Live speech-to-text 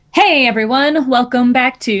Hey everyone, welcome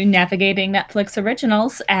back to Navigating Netflix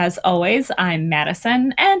Originals. As always, I'm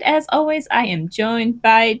Madison, and as always, I am joined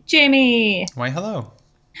by Jamie. Why, hello.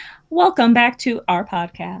 Welcome back to our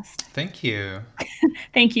podcast. Thank you.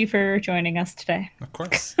 Thank you for joining us today. Of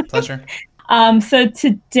course. Pleasure. So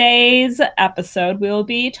today's episode, we'll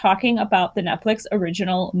be talking about the Netflix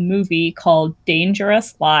original movie called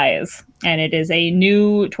Dangerous Lies. And it is a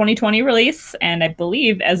new 2020 release. And I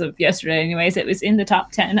believe, as of yesterday, anyways, it was in the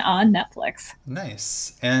top 10 on Netflix.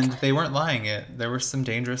 Nice. And they weren't lying it. There were some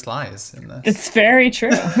dangerous lies in this. It's very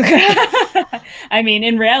true. I mean,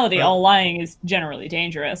 in reality, all lying is generally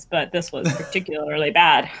dangerous, but this was particularly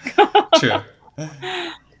bad. True.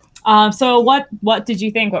 So what did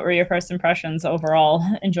you think? What were your first impressions overall?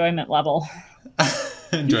 Enjoyment level?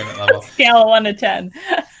 Enjoyment level. Scale of 1 to 10.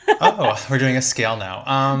 Oh, we're doing a scale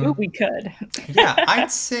now. Ooh, we could. Yeah,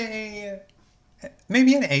 I'd say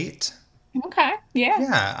maybe an 8. Okay. Yeah.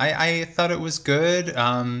 Yeah, I thought it was good.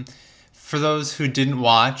 For those who didn't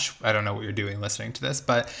watch, I don't know what you're doing listening to this,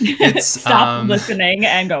 but it's Stop listening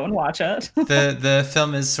and go and watch it. the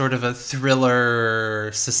film is sort of a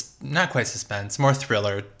thriller, not quite suspense, more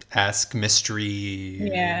thriller-esque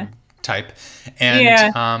mystery type,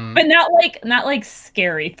 and but not like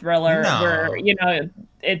scary thriller where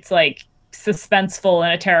it's like suspenseful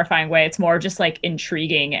in a terrifying way. It's more just like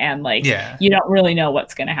intriguing and like you don't really know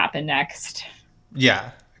what's going to happen next.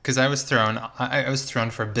 Yeah, because I was thrown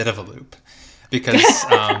for a bit of a loop because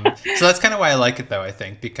so that's kind of why I like it though, I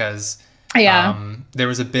think, because there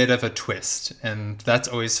was a bit of a twist, and that's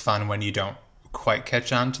always fun when you don't quite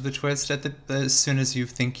catch on to the twist as soon as you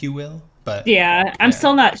think you will. But I'm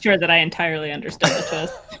still not sure that I entirely understood the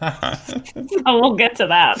twist. So we'll get to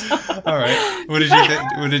that. All right.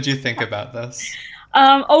 What did you think about this?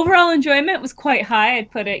 Overall enjoyment was quite high.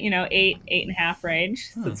 I'd put it, 8.5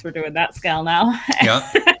 range, since we're doing that scale now. Yeah.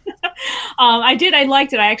 I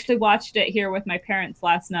liked it. I actually watched it here with my parents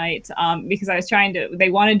last night because they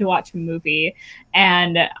wanted to watch a movie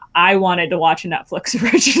and I wanted to watch a Netflix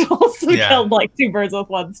original. So we killed like 2 birds with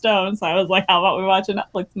 1 stone. So I was like, how about we watch a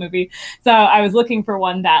Netflix movie? So I was looking for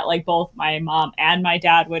one that like both my mom and my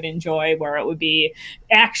dad would enjoy, where it would be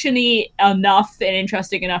actiony enough and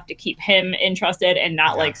interesting enough to keep him interested and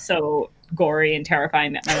not like so gory and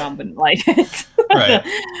terrifying that my mom wouldn't like it. Right.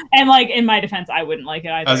 And like in my defense, I wouldn't like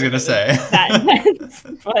it either. I was gonna say that intense.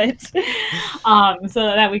 But so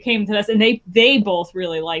that we came to this, and they both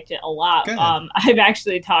really liked it a lot. Good. I've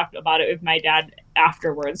actually talked about it with my dad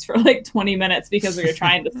afterwards for like 20 minutes because we were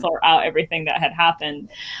trying to sort out everything that had happened.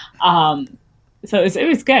 So it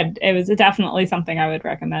was good. It was definitely something I would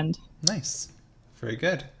recommend. Nice. Very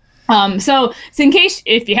good. So in case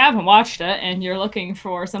if you haven't watched it and you're looking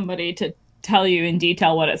for somebody to tell you in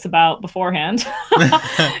detail what it's about beforehand,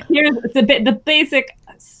 here's the basic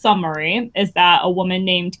summary is that a woman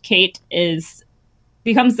named Kate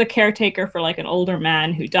becomes the caretaker for like an older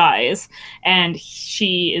man who dies, and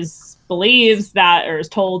she believes that, or is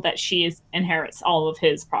told that she inherits all of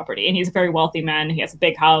his property, and he's a very wealthy man. He has a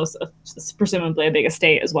big house, presumably a big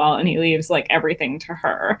estate as well, and he leaves like everything to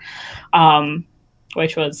her.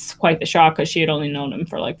 Which was quite the shock because she had only known him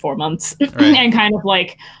for like 4 months. Right. And kind of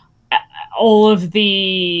like all of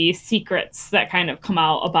the secrets that kind of come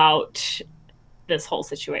out about this whole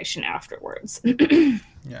situation afterwards.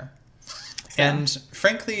 Yeah. So. And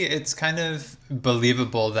frankly, it's kind of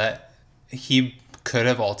believable that he could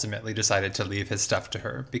have ultimately decided to leave his stuff to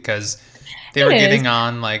her because they were getting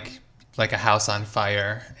on like a house on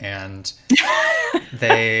fire, and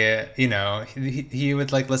they, he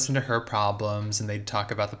would like listen to her problems and they'd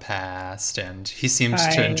talk about the past, and he seemed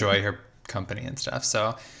to enjoy her company and stuff.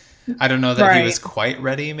 So I don't know that he was quite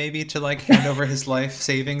ready maybe to like hand over his life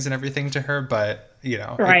savings and everything to her, but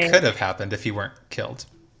it could have happened if he weren't killed.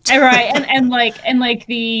 Right. And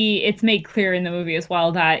it's made clear in the movie as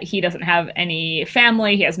well that he doesn't have any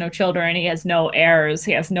family, he has no children, he has no heirs,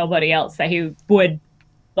 he has nobody else that he would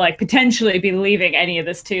like potentially be leaving any of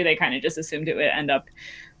this to. They kind of just assumed it would end up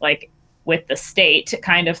like with the state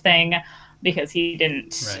kind of thing, because he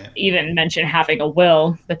didn't even mention having a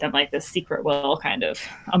will, but then like this secret will kind of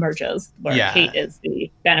emerges where Kate is the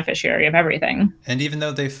beneficiary of everything. And even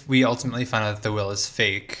though we ultimately find out that the will is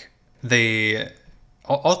fake, they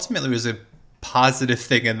ultimately was a positive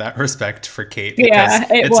thing in that respect for Kate, because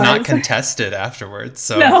it's not contested afterwards,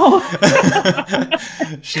 so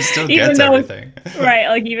she still gets everything. Right,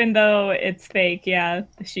 like even though it's fake,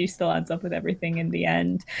 she still ends up with everything in the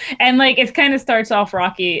end. And like it kind of starts off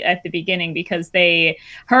rocky at the beginning because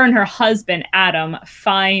her and her husband Adam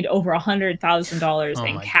find over $100,000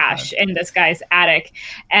 in cash in this guy's attic,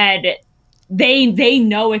 and they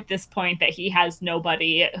know at this point that he has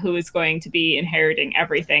nobody who is going to be inheriting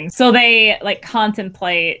everything. So they like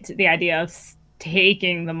contemplate the idea of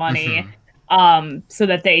taking the money so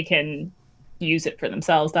that they can use it for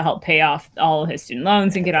themselves to help pay off all his student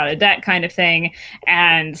loans and get out of debt kind of thing.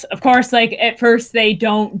 And of course, like at first they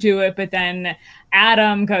don't do it, but then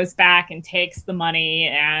Adam goes back and takes the money,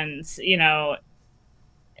 and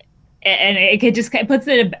and it just puts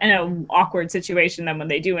it in an awkward situation then when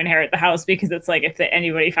they do inherit the house, because it's like if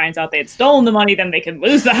anybody finds out they had stolen the money, then they can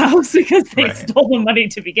lose the house because they stole the money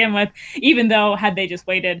to begin with, even though had they just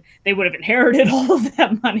waited, they would have inherited all of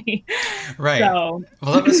that money. Right. So.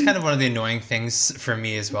 Well, that was kind of one of the annoying things for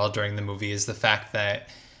me as well during the movie, is the fact that,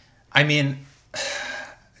 I mean,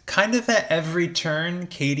 kind of at every turn,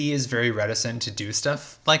 Katie is very reticent to do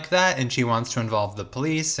stuff like that, and she wants to involve the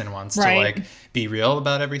police and wants to like be real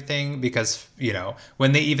about everything, because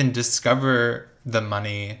when they even discover the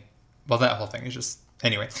money, well, that whole thing is just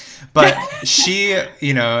anyway. But she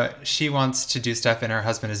wants to do stuff, and her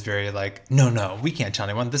husband is very like, no, we can't tell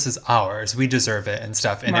anyone. This is ours. We deserve it and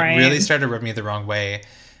stuff. And it really started to rub me the wrong way,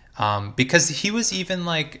 because he was even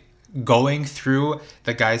like going through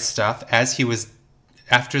the guy's stuff as he was.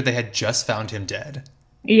 After they had just found him dead.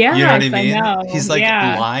 Yeah, you know what I mean? I know. He's like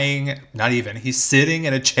lying, not even. He's sitting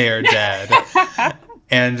in a chair dead.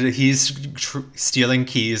 And he's stealing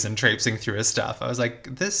keys and traipsing through his stuff. I was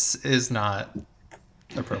like, this is not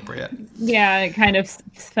appropriate. Yeah, it kind of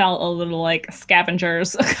felt a little like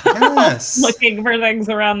scavengers looking for things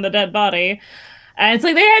around the dead body. And it's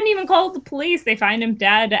like they hadn't even called the police. They find him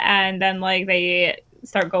dead, and then like they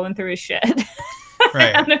start going through his shit.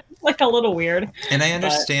 Right. And it's like a little weird. And I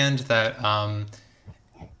understand that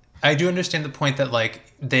I do understand the point that like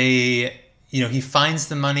he finds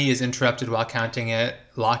the money, is interrupted while counting it,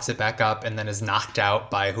 locks it back up, and then is knocked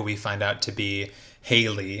out by who we find out to be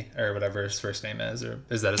Haley, or whatever his first name is, or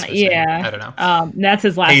is that his first name? I don't know. That's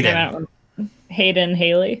his last name. Hayden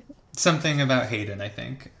Haley. Something about Hayden, I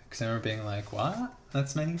think. Because I remember being like, what?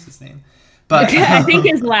 That's my niece's name. But I think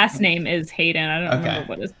his last name is Hayden. I don't remember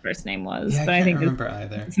what his first name was. Yeah, but I can't remember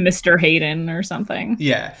either. It's Mr. Hayden or something.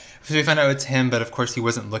 Yeah. So we found out it's him, but of course he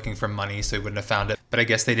wasn't looking for money, so he wouldn't have found it. But I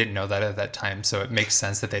guess they didn't know that at that time, so it makes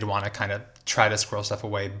sense that they'd want to kind of try to squirrel stuff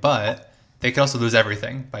away. But they could also lose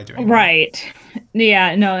everything by doing that. Right.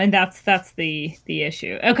 Yeah, no, and that's the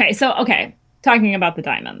issue. Okay, talking about the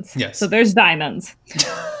diamonds. Yes. So there's diamonds.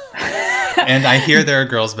 And I hear they're a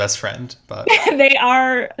girl's best friend, but they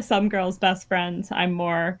are some girl's best friends. I'm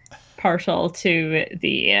more partial to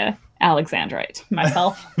the Alexandrite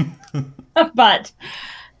myself. But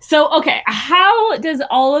so, okay, how does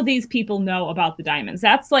all of these people know about the diamonds?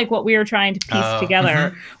 That's like what we were trying to piece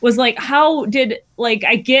together was like, how did, like,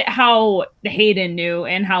 I get how Hayden knew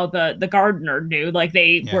and how the gardener knew, like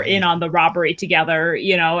they were in on the robbery together,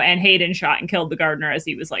 and Hayden shot and killed the gardener as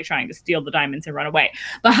he was like trying to steal the diamonds and run away.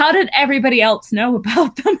 But how did everybody else know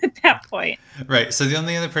about them at that point? Right. So the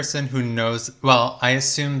only other person who knows, well, I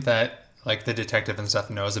assume that like the detective and stuff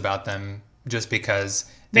knows about them just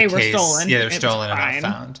because they were stolen. Yeah, they're stolen and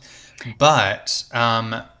not found. But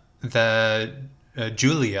the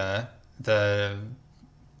Julia, the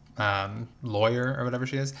lawyer or whatever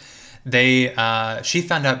she is, she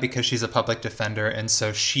found out because she's a public defender, and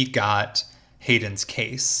so she got Hayden's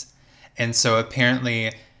case. And so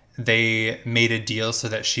apparently they made a deal so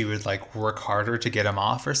that she would like work harder to get him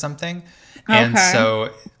off or something. Okay. And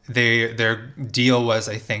so their deal was,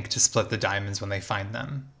 I think, to split the diamonds when they find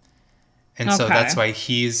them. And so that's why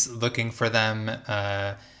he's looking for them.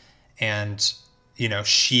 And,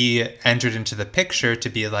 she entered into the picture to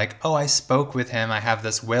be like, oh, I spoke with him. I have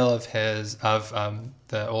this will of his, of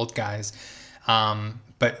the old guy's.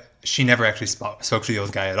 But she never actually spoke to the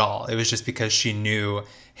old guy at all. It was just because she knew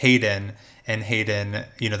Hayden, and Hayden,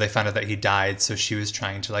 they found out that he died. So she was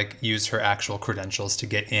trying to like use her actual credentials to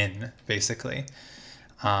get in, basically.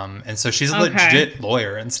 And so she's a legit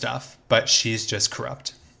lawyer and stuff, but she's just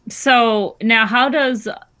corrupt. So now how does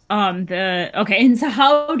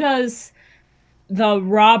how does the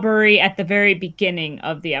robbery at the very beginning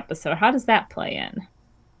of the episode, how does that play in?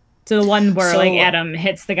 So the one where like Adam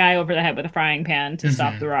hits the guy over the head with a frying pan to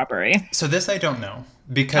stop the robbery. So this I don't know,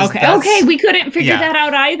 because we couldn't figure that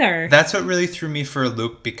out either. That's what really threw me for a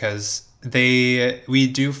loop, because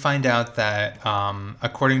we do find out that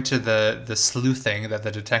according to the sleuthing that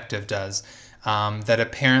the detective does, that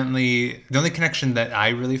apparently the only connection that I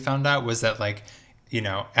really found out was that like,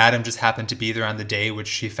 Adam just happened to be there on the day, which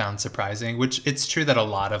she found surprising, which it's true that a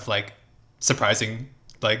lot of like surprising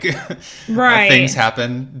like right. things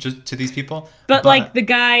happen just to these people. But like the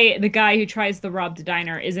guy who tries to rob the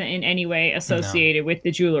diner isn't in any way associated No. with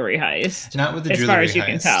the jewelry heist. Not with the as jewelry far as you heist.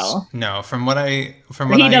 can tell. No,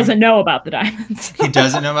 He doesn't know about the diamonds. He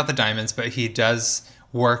doesn't know about the diamonds, but he does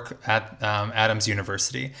work at Adam's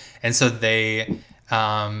university, and so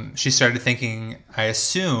she started thinking, I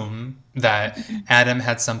assume, that Adam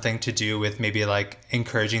had something to do with maybe like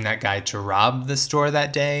encouraging that guy to rob the store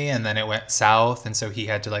that day, and then it went south, and so he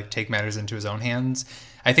had to like take matters into his own hands.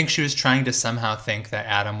 I think she was trying to somehow think that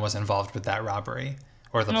Adam was involved with that robbery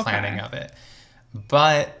or the planning of it.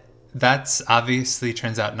 But that's obviously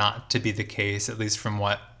turns out not to be the case, at least from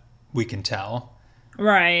what we can tell.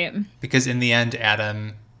 Right. Because in the end,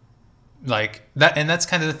 Adam, like that, and that's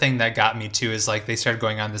kind of the thing that got me too, is like they started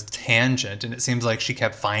going on this tangent, and it seems like she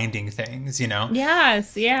kept finding things, you know?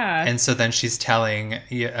 Yes, yeah. And so then she's telling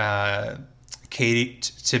Katie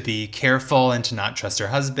to be careful and to not trust her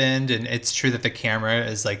husband. And it's true that the camera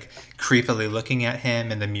is like creepily looking at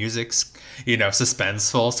him, and the music's, you know,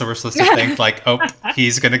 suspenseful. So we're supposed to think like, oh,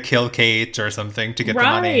 he's gonna kill Kate or something to get the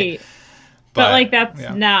money. But like that's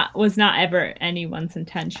was not ever anyone's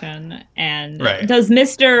intention. And right. Does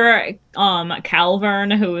Mr.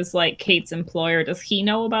 Calvern, who is like Kate's employer, does he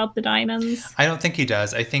know about the diamonds? I don't think he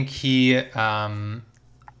does. I think I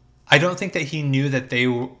don't think that he knew that they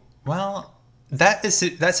were, well, that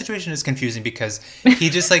situation is confusing because he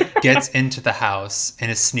just like gets into the house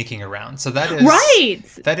and is sneaking around. So that is right.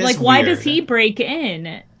 That is like, why weird. does he break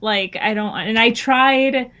in? Like, I don't, and I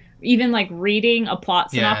tried even like reading a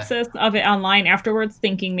plot synopsis of it online afterwards,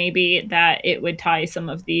 thinking maybe that it would tie some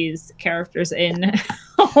of these characters in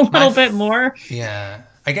a little bit more. Yeah.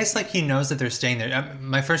 I guess like he knows that they're staying there.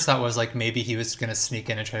 My first thought was like maybe he was going to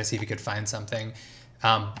sneak in and try to see if he could find something.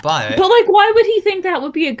 But like, why would he think that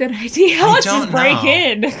would be a good idea? Let's just break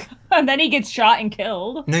in. And then he gets shot and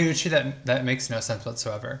killed. No, you're true. That makes no sense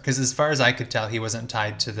whatsoever. Because as far as I could tell, he wasn't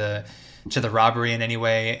tied to the robbery in any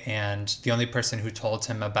way, and the only person who told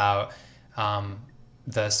him about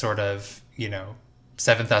the sort of, you know,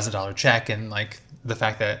 $7,000 check and like the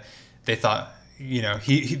fact that they thought, you know,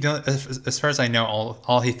 he as far as I know,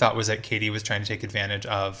 all he thought was that Katie was trying to take advantage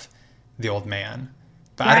of the old man.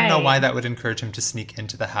 But I don't know why that would encourage him to sneak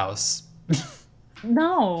into the house.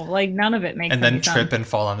 No, like none of it makes sense. And then trip and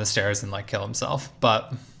fall on the stairs and like kill himself.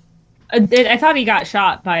 But I thought he got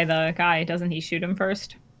shot by the guy. Doesn't he shoot him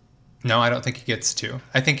first? No, I don't think he gets to.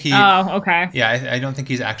 I think he... Oh, okay. Yeah, I don't think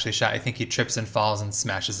he's actually shot. I think he trips and falls and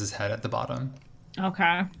smashes his head at the bottom.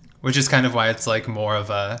 Okay. Which is kind of why it's like more of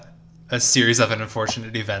a series of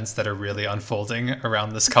unfortunate events that are really unfolding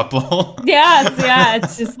around this couple. Yeah.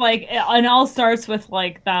 It's just like, it all starts with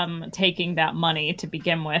like them taking that money to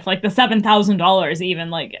begin with. Like the $7,000 even,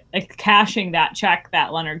 like cashing that check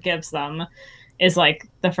that Leonard gives them is like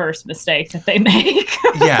the first mistake that they make.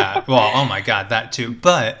 Yeah, well, oh my God, that too.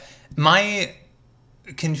 But my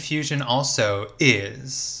confusion also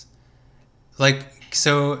is like,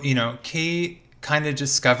 so, you know, Kate kind of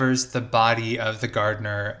discovers the body of the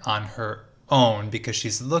gardener on her own because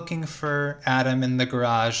she's looking for Adam in the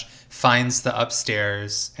garage, finds the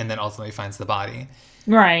upstairs, and then ultimately finds the body.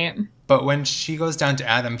 Right. But when she goes down to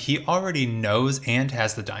Adam, he already knows and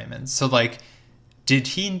has the diamonds. So like, did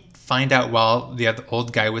he find out while the other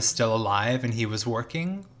old guy was still alive and he was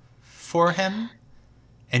working for him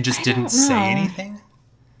and just didn't say anything?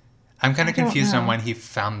 I'm kind of confused on when he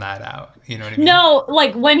found that out. You know what I mean? No,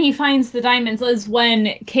 like when he finds the diamonds is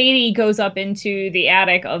when Katie goes up into the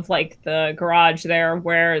attic of like the garage there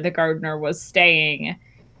where the gardener was staying,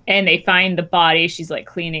 and they find the body. She's like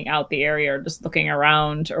cleaning out the area or just looking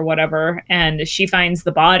around or whatever, and she finds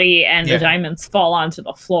the body and the diamonds fall onto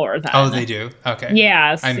the floor. Then. Oh, they do? Okay.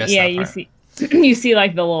 Yes. I missed that part. You see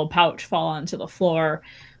like the little pouch fall onto the floor.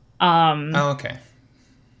 Okay.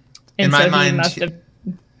 In my mind,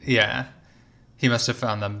 yeah. He must have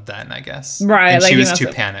found them then, I guess. Right. And like she was too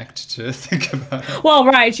panicked to think about it. Well,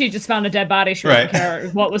 right. She just found a dead body. She didn't care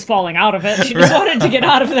what was falling out of it. She just wanted to get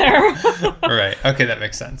out of there. Right. Okay, that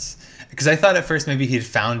makes sense. Because I thought at first maybe he'd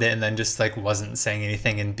found it and then just like wasn't saying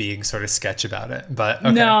anything and being sort of sketch about it. But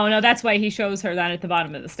okay. No, that's why he shows her that at the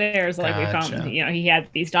bottom of the stairs. Like we found, you know, he had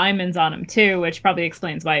these diamonds on him too, which probably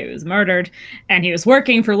explains why he was murdered. And he was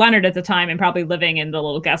working for Leonard at the time and probably living in the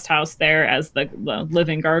little guest house there as the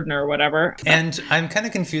living gardener or whatever. And I'm kind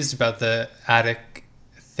of confused about the attic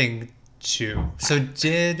thing too. So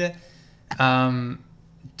did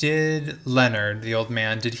Leonard, the old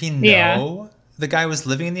man, did he know the guy was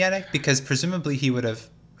living in the attic? Because presumably he would have,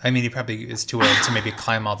 I mean, he probably is too old to maybe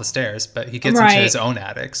climb all the stairs, but he gets into his own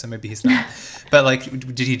attic, so maybe he's not. But like,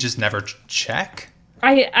 did he just never check?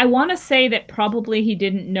 I want to say that probably he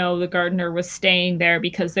didn't know the gardener was staying there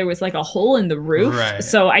because there was like a hole in the roof. Right.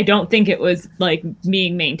 So I don't think it was like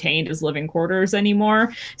being maintained as living quarters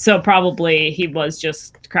anymore. So probably he was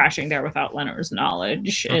just crashing there without Leonard's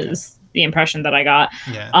knowledge, is the impression that I got.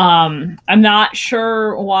 Yeah. I'm not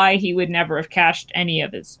sure why he would never have cashed any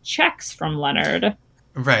of his checks from Leonard.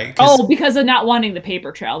 Right. Oh, because of not wanting the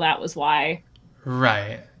paper trail. That was why.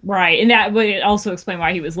 Right. Right, and that would also explain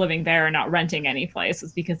why he was living there and not renting any place,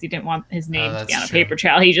 was because he didn't want his name to be on a paper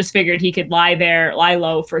trail. He just figured he could lie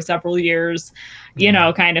low for several years, you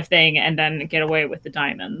know, kind of thing, and then get away with the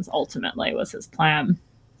diamonds, ultimately, was his plan.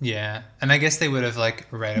 Yeah, and I guess they would have, like,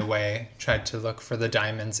 right away tried to look for the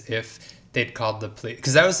diamonds if they'd called the police.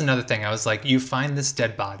 Because that was another thing. I was like, you find this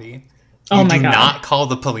dead body. You do not call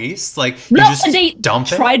the police? Like, you just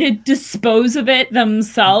dump it? Try to dispose of it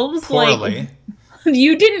themselves? Poorly. Like,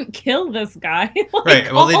 you didn't kill this guy. Like,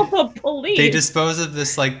 right. Well, the police. They dispose of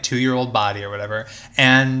this, like, 2-year-old body or whatever.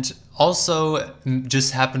 And also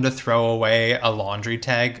just happened to throw away a laundry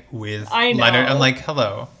tag with Leonard. I'm like,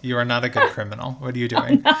 hello, you are not a good criminal. What are you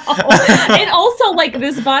doing? And also, like,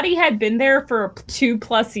 this body had been there for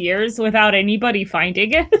 2+ years without anybody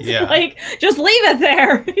finding it. Yeah. Like, just leave it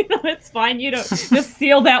there. You know, it's fine. You don't just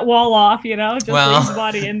seal that wall off, you know? Just leave the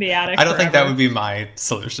body in the attic. I don't think that would be my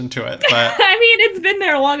solution to it. But I mean, it's been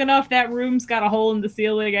there long enough. That room's got a hole in the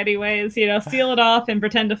ceiling anyways. You know, seal it off and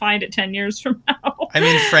pretend to find it 10 years from now. I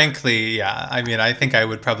mean, frankly, yeah. I mean, I think I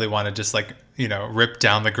would probably want to just, like, you know, rip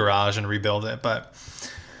down the garage and rebuild it. But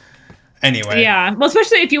anyway. Yeah. Well,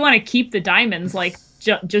 especially if you want to keep the diamonds, like,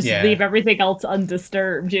 just leave everything else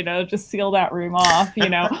undisturbed, you know, just seal that room off, you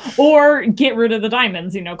know, or get rid of the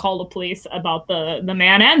diamonds, you know, call the police about the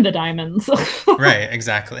man and the diamonds. Right.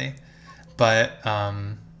 Exactly. But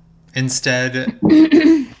instead...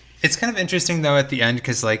 It's kind of interesting, though, at the end,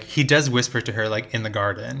 because, like, he does whisper to her, like, in the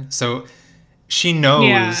garden. So she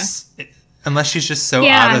knows, unless she's just so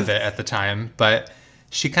out of it at the time, but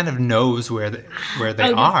she kind of knows where they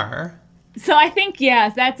are. So I think,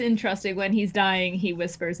 that's interesting. When he's dying, he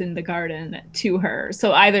whispers in the garden to her.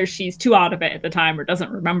 So either she's too out of it at the time or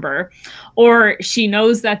doesn't remember, or she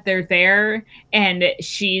knows that they're there and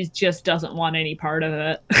she just doesn't want any part of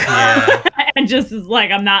it. Yeah. And just is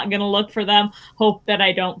like, I'm not going to look for them, hope that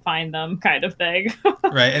I don't find them, kind of thing.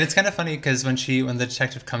 Right. And it's kind of funny because when the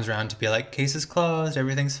detective comes around to be like, case is closed,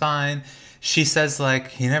 everything's fine, she says, like,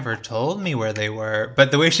 he never told me where they were.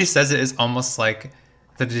 But the way she says it is almost like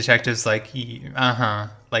the detective's like,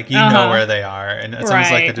 like, you know where they are. And it's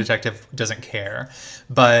almost like the detective doesn't care.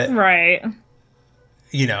 But,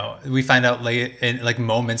 you know, we find out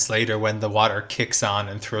moments later when the water kicks on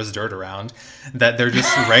and throws dirt around that they're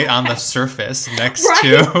just right on the surface next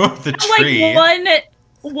to the tree. Like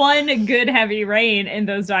one good heavy rain and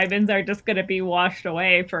those diamonds are just going to be washed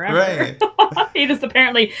away forever. Right. He just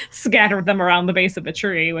apparently scattered them around the base of a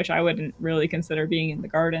tree, which I wouldn't really consider being in the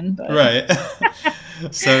garden. But. Right.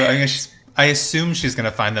 So I assume she's going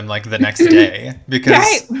to find them, like, the next day.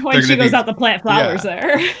 Because when she goes out to plant flowers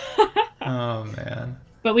there. Oh, man.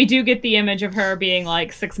 But we do get the image of her being,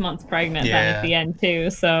 like, 6 months pregnant then at the end,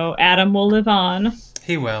 too. So Adam will live on.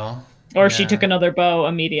 He will. Or she took another bow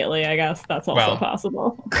immediately, I guess. That's also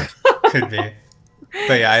possible. Could be.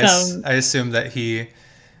 But yeah, I assume that he,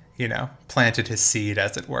 you know, planted his seed,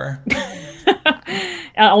 as it were.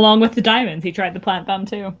 Along with the diamonds. He tried to plant them,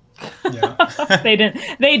 too. Yeah.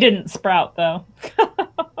 They didn't sprout, though.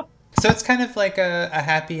 So it's kind of like a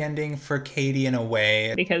happy ending for Katie in a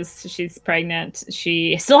way. Because she's pregnant.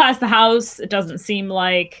 She still has the house. It doesn't seem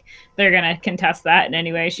like they're going to contest that in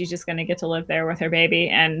any way. She's just going to get to live there with her baby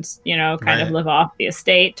and, you know, kind of live off the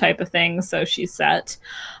estate type of thing. So she's set.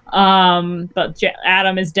 But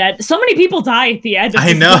Adam is dead. So many people die at the end of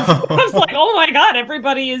this know. I was like, oh my God,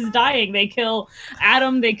 everybody is dying. They kill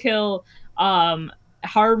Adam. They kill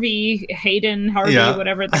Hayden Harvey,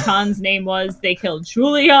 whatever the con's name was. They killed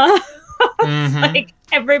Julia. Like,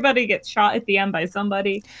 everybody gets shot at the end by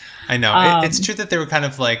somebody. I know. It's true that they were kind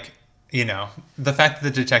of like, you know, the fact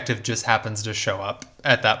that the detective just happens to show up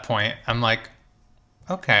at that point. I'm like,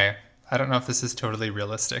 okay, I don't know if this is totally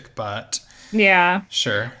realistic, but yeah,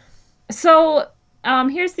 sure. So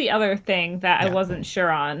here's the other thing that I wasn't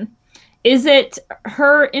sure on. Is it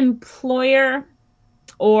her employer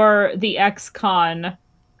or the ex-con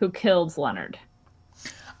who killed Leonard?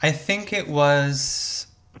 I think it was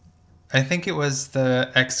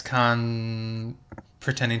the ex-con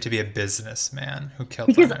pretending to be a businessman who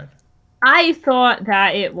killed Leonard. I thought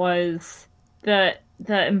that it was the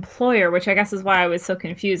the employer, which I guess is why I was so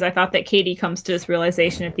confused. I thought that Katie comes to this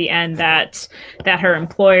realization at the end that her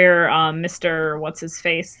employer, Mr. What's his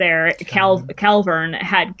face there, Calvern,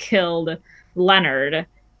 had killed Leonard.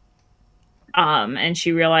 And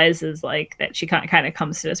she realizes like that she kind of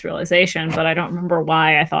comes to this realization, but I don't remember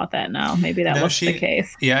why I thought that now. Maybe that was the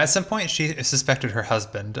case. Yeah, at some point she suspected her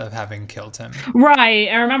husband of having killed him. Right,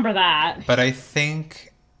 I remember that. But I think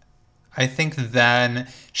then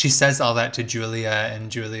she says all that to Julia,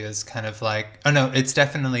 and Julia's kind of like, oh no, it's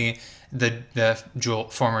definitely the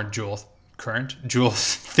current jewel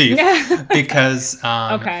thief, because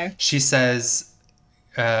she says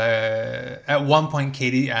at one point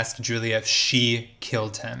Katie asked Julia if she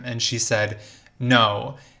killed him, and she said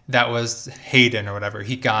no, that was Hayden or whatever.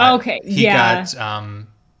 He got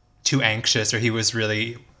too anxious, or he was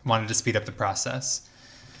really wanted to speed up the process.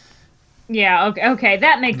 Yeah, okay,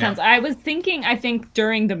 that makes sense. I was thinking, I think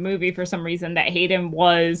during the movie for some reason that Hayden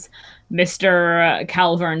was Mr.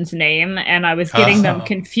 Calvern's name, and I was getting them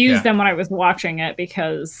confused then when I was watching it,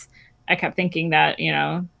 because I kept thinking that, you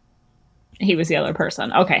know, he was the other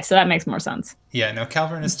person. Okay, so that makes more sense. Yeah, no,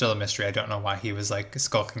 Calvern is still a mystery. I don't know why he was like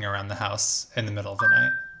skulking around the house in the middle of the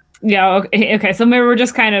night. Yeah, okay, so maybe we're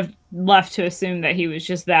just kind of left to assume that he was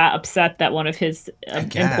just that upset that one of his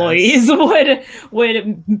employees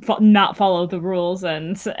would not follow the rules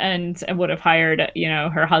and would have hired, you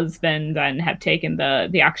know, her husband and have taken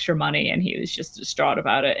the extra money, and he was just distraught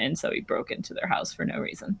about it, and so he broke into their house for no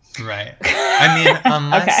reason. Right. I mean,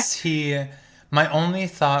 unless my only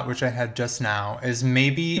thought, which I had just now, is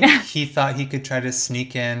maybe he thought he could try to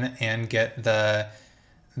sneak in and get the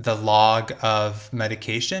log of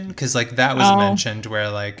medication, because like that was mentioned where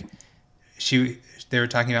like they were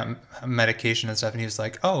talking about medication and stuff, and he was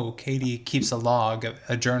like, oh, Katie keeps a log,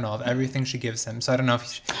 a journal of everything she gives him. So I don't know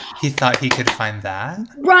if he thought he could find that.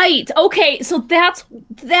 Right. Okay. So that's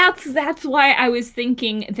why I was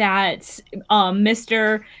thinking that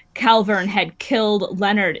Mr. Calvern had killed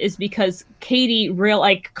Leonard, is because Katie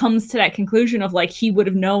comes to that conclusion of like he would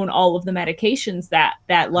have known all of the medications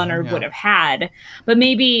that Leonard would have had. But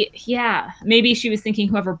maybe she was thinking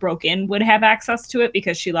whoever broke in would have access to it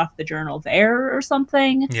because she left the journal there or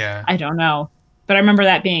something. Yeah. I don't know. But I remember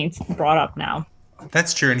that being brought up now.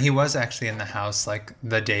 That's true. And he was actually in the house like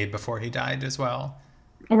the day before he died as well.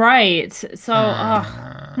 Right. So,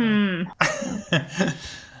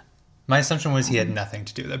 My assumption was he had nothing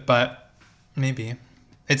to do with it, but maybe.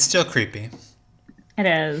 It's still creepy. It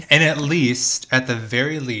is. And at the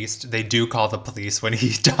very least, they do call the police when he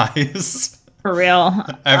dies. For real.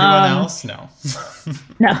 Everyone else? No.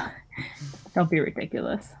 No. Don't be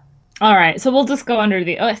ridiculous. All right, so we'll just go under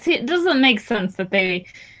the... see, it doesn't make sense that they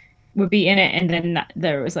would be in it and then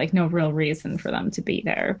there was like no real reason for them to be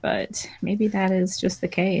there, but maybe that is just the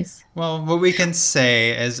case. Well, what we can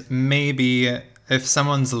say is maybe... if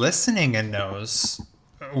someone's listening and knows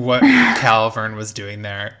what Calvern was doing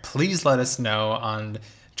there, please let us know on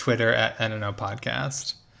Twitter at NNO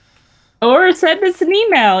Podcast. Or send us an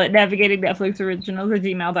email at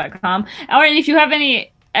navigatingnetflixoriginals@gmail.com. Or if you have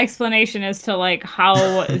any explanation as to like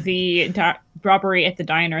how the robbery at the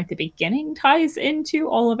diner at the beginning ties into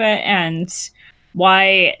all of it, and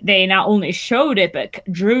why they not only showed it, but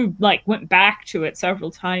Drew like went back to it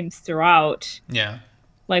several times throughout. Yeah.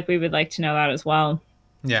 Like, we would like to know that as well.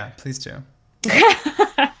 Yeah, please do.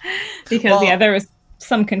 Because, there was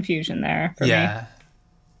some confusion there for me.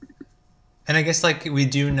 And I guess, like, we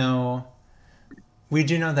do know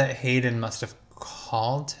that Hayden must have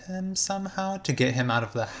called him somehow to get him out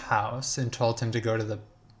of the house and told him to go to the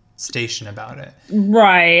station about it.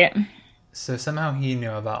 Right. So somehow he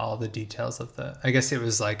knew about all the details of I guess it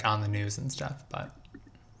was, like, on the news and stuff, but...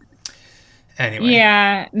 Anyway.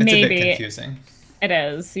 Yeah, it's maybe. a bit confusing. It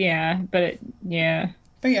is, yeah. But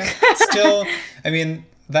still, I mean,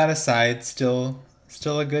 that aside, still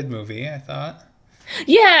a good movie, I thought.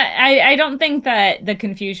 Yeah, I don't think that the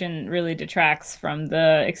confusion really detracts from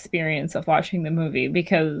the experience of watching the movie,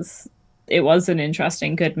 because it was an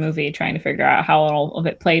interesting, good movie trying to figure out how all of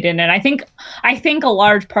it played in. And I think a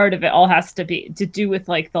large part of it all has to do with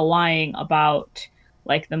like the lying about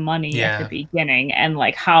like the money at the beginning, and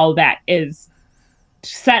like how that is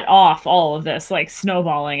set off all of this, like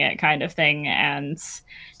snowballing it kind of thing, and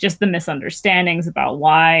just the misunderstandings about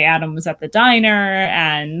why Adam was at the diner,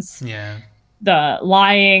 and the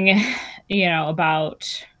lying,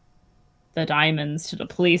 about the diamonds to the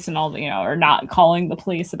police and all the, or not calling the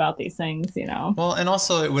police about these things, Well, and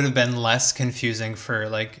also it would have been less confusing for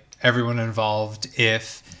like everyone involved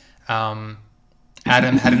if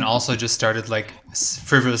Adam hadn't also just started like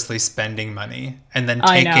frivolously spending money and then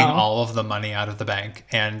taking all of the money out of the bank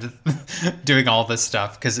and doing all this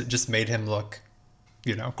stuff because it just made him look,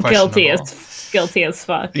 questionable. Guilty as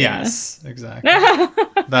fuck. Yes, exactly.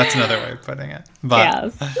 That's another way of putting it.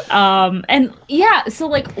 But yes. So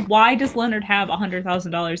like, why does Leonard have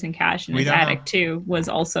 $100,000 in cash in his attic too? Was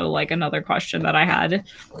also like another question that I had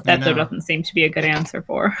that there doesn't seem to be a good answer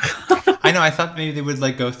for. I know. I thought maybe they would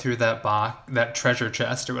like go through that that treasure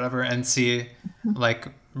chest or whatever, and see, like,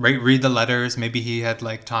 read the letters. Maybe he had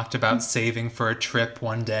like talked about saving for a trip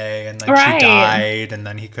one day, and like she died, and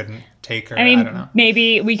then he couldn't take her. I don't know.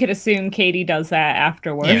 Maybe we could assume Katie does that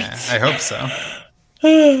afterwards. Yeah, I hope so.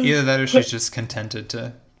 Either that, or she's just contented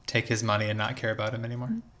to take his money and not care about him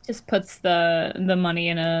anymore. Just puts the money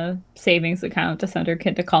in a savings account to send her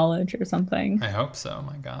kid to college or something. I hope so.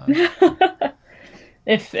 My God.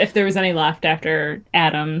 If there was any left after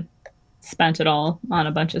Adam spent it all on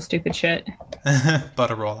a bunch of stupid shit. Bought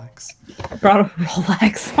a Rolex.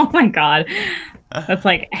 Oh my God. That's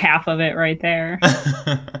like half of it right there.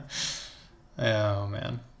 Oh,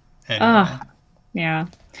 man. Anyway. Yeah.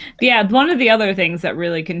 Yeah, one of the other things that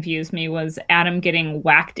really confused me was Adam getting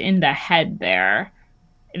whacked in the head there.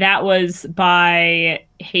 That was by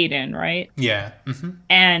Hayden, right? Yeah. Mm-hmm.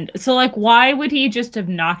 And so, like, why would he just have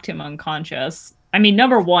knocked him unconscious? I mean,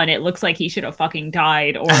 number one, it looks like he should have fucking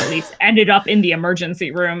died or at least ended up in the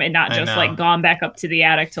emergency room and not just like gone back up to the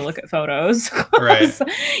attic to look at photos. Right.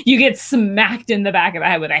 You get smacked in the back of the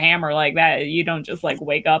head with a hammer like that. You don't just like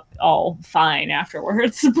wake up all fine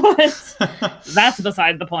afterwards. But that's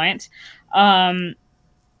beside the point.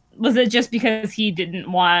 Was it just because he didn't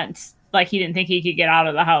think he could get out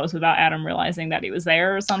of the house without Adam realizing that he was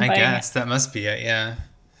there or something? I guess that must be it, yeah.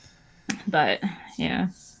 But, yeah.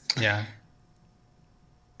 Yeah.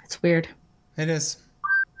 It's weird. It is.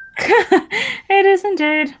 It is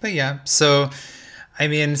indeed. But yeah, so, I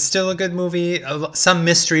mean, still a good movie. Some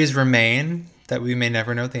mysteries remain that we may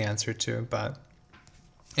never know the answer to, but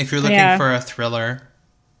if you're looking for a thriller,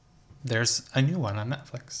 there's a new one on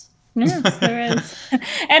Netflix. Yes, there is.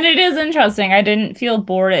 And it is interesting. I didn't feel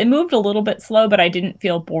bored. It moved a little bit slow, but I didn't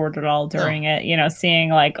feel bored at all during it. Seeing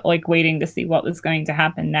like waiting to see what was going to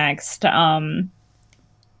happen next.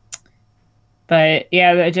 But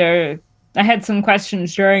yeah, I had some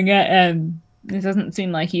questions during it, and it doesn't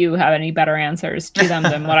seem like you have any better answers to them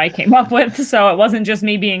than what I came up with. So it wasn't just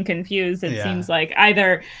me being confused. It seems like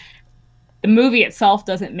either the movie itself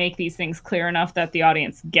doesn't make these things clear enough that the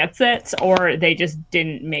audience gets it, or they just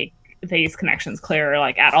didn't make these connections clear,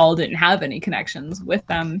 like at all, didn't have any connections with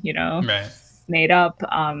them, right. Made up,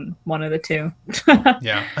 one of the two.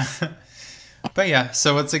 Yeah. But yeah,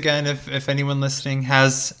 so once again, if anyone listening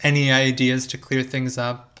has any ideas to clear things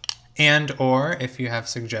up, and or if you have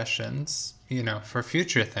suggestions, for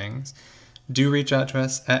future things, do reach out to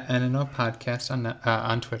us at NNO Podcast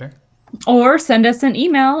on Twitter. Or send us an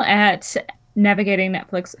email at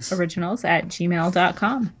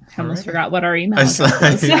navigatingnetflixoriginals@gmail.com. I almost forgot what our email was.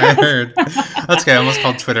 I heard. That's okay. I almost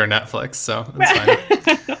called Twitter Netflix, so that's fine.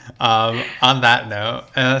 On that note,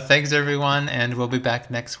 thanks everyone, and we'll be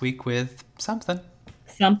back next week with something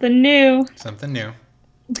new.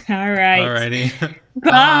 All right. Alrighty.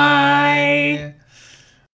 Bye.